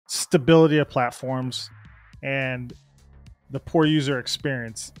stability of platforms and the poor user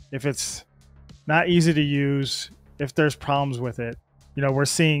experience. If it's not easy to use, if there's problems with it, we're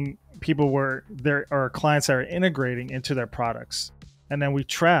seeing people where there are clients that are integrating into their products. And then we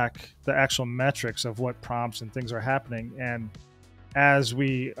track the actual metrics of what prompts and things are happening. And as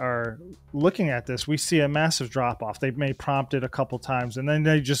we are looking at this, we see a massive drop off. They may prompt it a couple times and then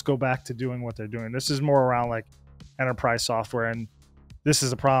they just go back to doing what they're doing. This is more around like enterprise software. And this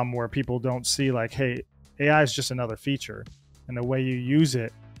is a problem where people don't see like, hey, AI is just another feature. And the way you use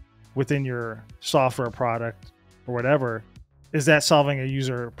it within your software product or whatever, is that solving a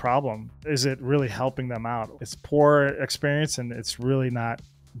user problem? Is it really helping them out? It's poor experience and it's really not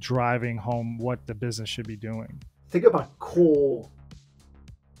driving home what the business should be doing. Think about core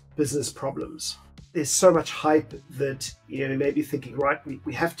business problems. There's so much hype that you may be thinking, right,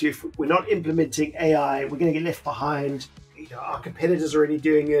 we have to, if we're not implementing AI, we're going to get left behind. Our competitors are already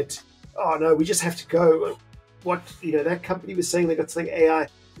doing it. Oh no, we just have to go. What, that company was saying they got something AI.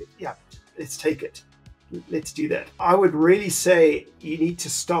 Yeah, let's take it. Let's do that. I would really say you need to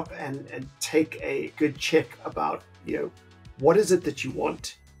stop and take a good check about, what is it that you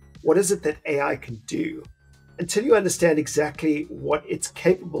want? What is it that AI can do? Until you understand exactly what it's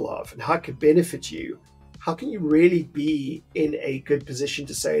capable of and how it can benefit you, how can you really be in a good position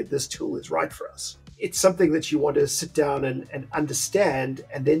to say this tool is right for us? It's something that you want to sit down and understand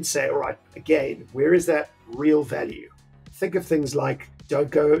and then say, all right, again, where is that real value? Think of things like, don't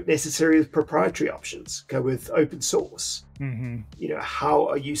go necessarily with proprietary options, go with open source. How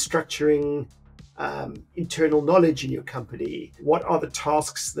are you structuring internal knowledge in your company? What are the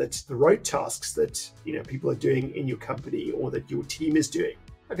road tasks that people are doing in your company or that your team is doing?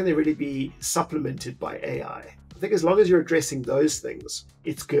 How can they really be supplemented by AI? I think as long as you're addressing those things,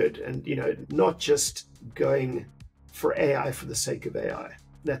 it's good, and not just going for AI for the sake of AI.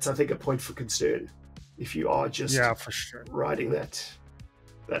 That's, I think, a point for concern if you are just for sure riding that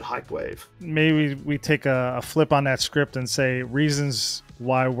hype wave. Maybe we take a flip on that script and say reasons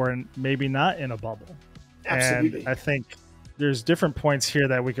why we're maybe not in a bubble. Absolutely. And I think there's different points here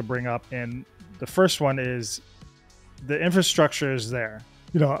that we could bring up. And the first one is the infrastructure is there.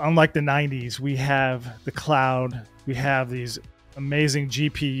 Unlike the 90s, we have the cloud, we have these amazing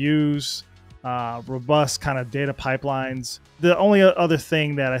GPUs, robust kind of data pipelines. The only other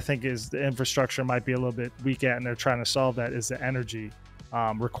thing that I think is the infrastructure might be a little bit weak at, and they're trying to solve that, is the energy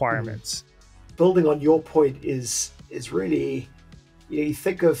requirements. Building on your point is really, you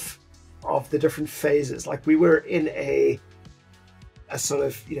think of the different phases. Like we were in a sort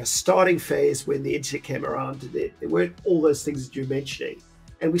of starting phase when the internet came around. There weren't all those things that you're mentioning,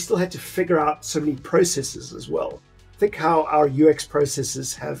 and we still had to figure out so many processes as well. Think how our UX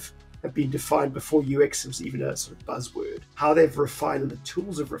processes have been defined before UX was even a sort of buzzword. How they've refined and the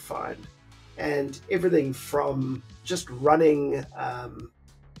tools have refined, and everything from just running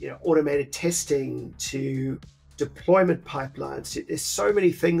automated testing to deployment pipelines. There's so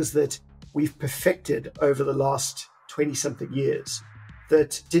many things that we've perfected over the last 20 something years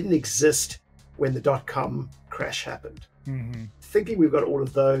that didn't exist when the .com crash happened. Thinking we've got all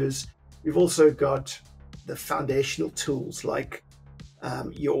of those, we've also got the foundational tools like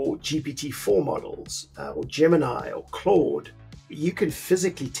your GPT-4 models or Gemini or Claude. You can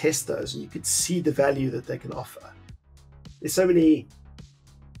physically test those and you can see the value that they can offer. There's so many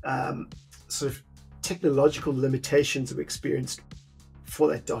sort of technological limitations that we experienced for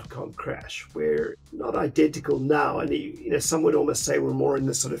that .com crash. We're not identical now, and some would almost say we're more in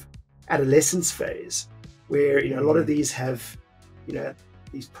the sort of adolescence phase, where a lot of these have,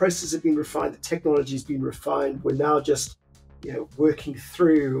 these processes have been refined, the technology has been refined. We're now just working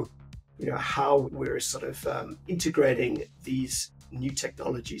through how we're sort of integrating these new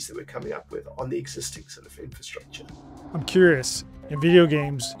technologies that we're coming up with on the existing sort of infrastructure. I'm curious, in video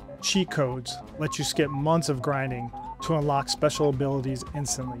games, cheat codes let you skip months of grinding to unlock special abilities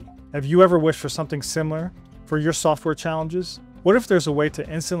instantly. Have you ever wished for something similar for your software challenges? What if there's a way to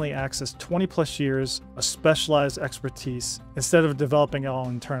instantly access 20+ years of specialized expertise instead of developing it all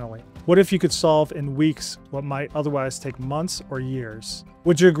internally? What if you could solve in weeks what might otherwise take months or years?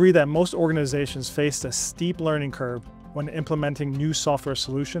 Would you agree that most organizations face a steep learning curve when implementing new software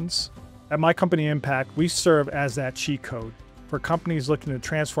solutions? At my company Impact, we serve as that cheat code for companies looking to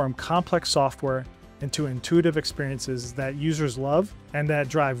transform complex software into intuitive experiences that users love and that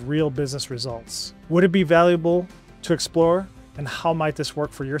drive real business results. Would it be valuable to explore? And how might this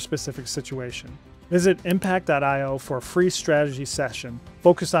work for your specific situation? Visit impact.io for a free strategy session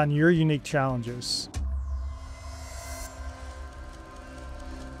focused on your unique challenges.